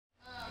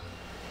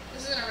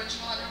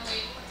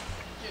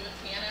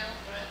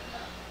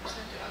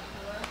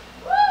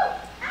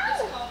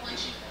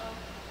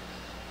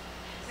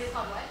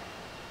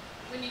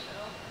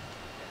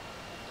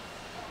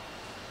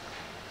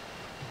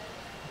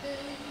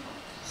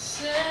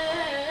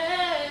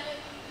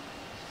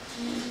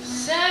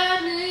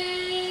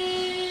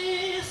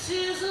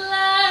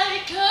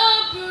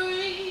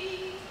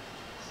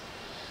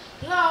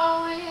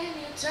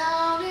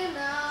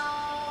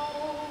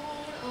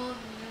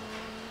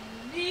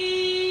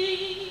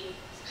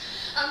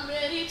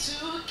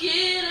to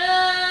get up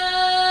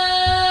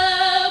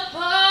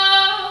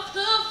off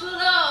the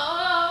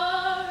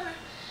floor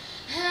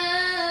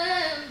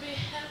and be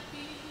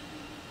happy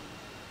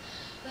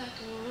like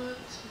I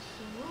was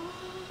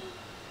before.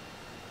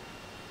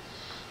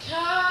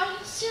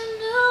 'Cause you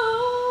knew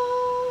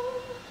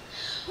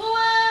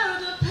where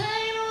the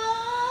pain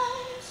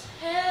was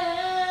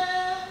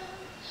held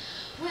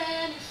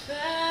when you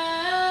fell,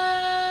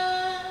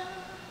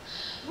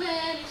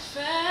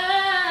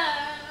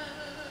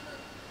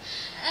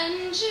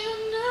 and you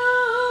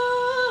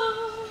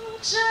knew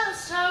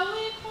just how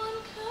weak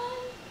one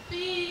could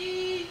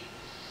be.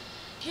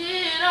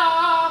 Get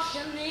off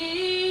your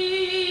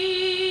knees,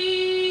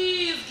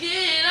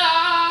 get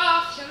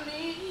off your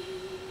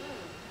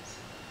knees.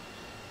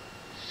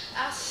 I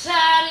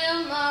sat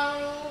in my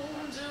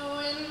room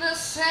doing the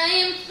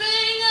same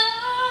thing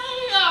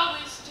I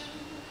always do,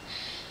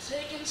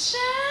 taking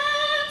chances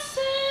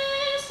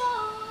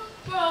on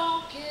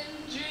broken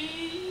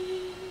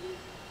dreams.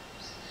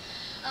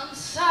 I'm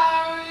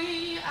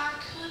sorry I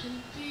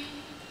couldn't be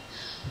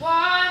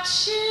what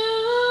you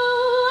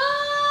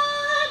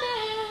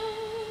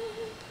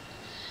wanted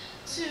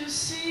to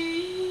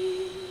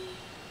see,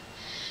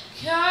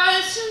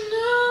 'cause you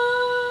knew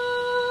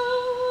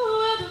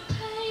where the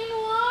pain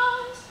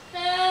was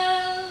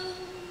held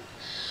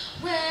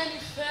when you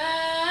fell,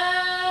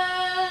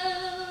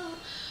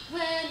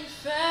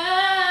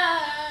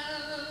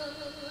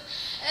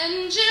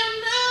 and you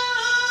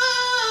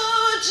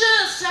knew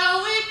just how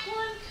weak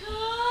one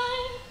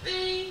could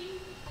be.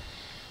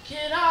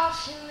 Get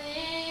off your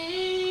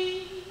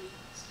knees,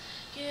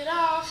 get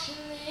off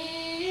your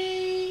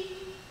knees.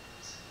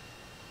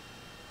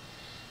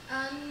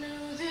 I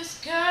knew this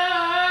girl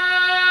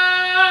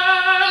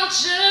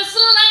just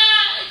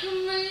like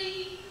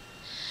me.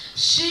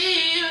 She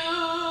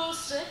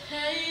used to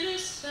hate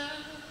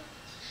herself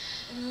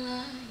and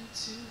like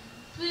to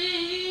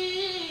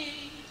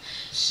bleed.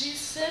 She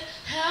said,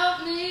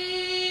 help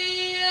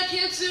me, I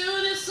can't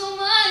do this on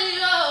my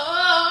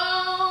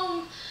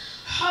own.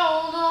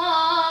 Hold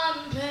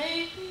on,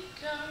 baby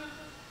girl,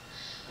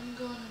 I'm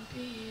gonna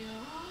be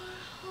your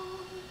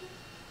home.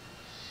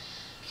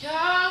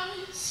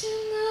 'Cause you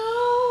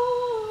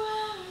knew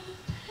where the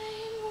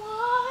pain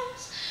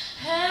was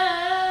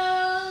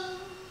held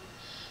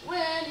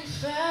when you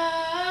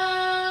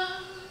fell,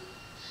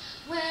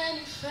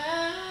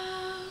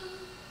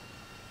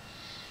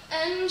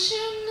 and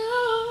you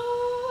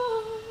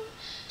knew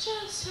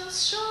just how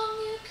strong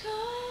you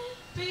could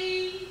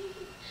be.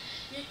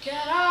 You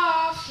got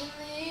off your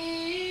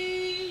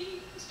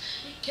knees,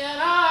 you got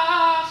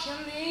off your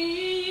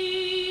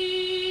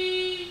knees,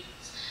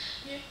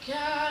 you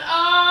got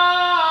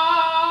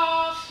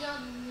off your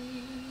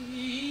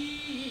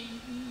knees.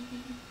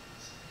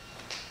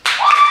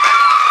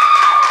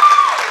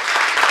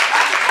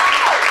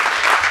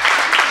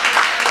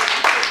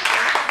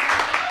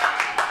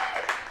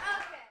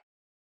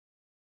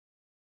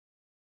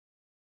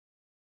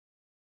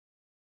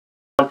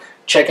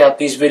 Check out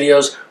these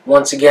videos.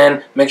 Once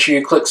again, make sure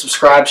you click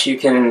subscribe so you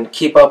can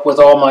keep up with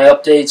all my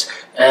updates,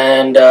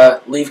 and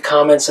leave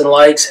comments and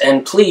likes.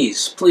 And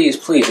please, please,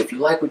 please, if you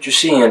like what you're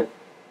seeing,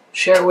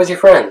 share it with your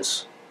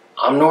friends.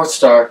 I'm North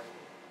Star.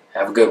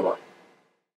 Have a good one.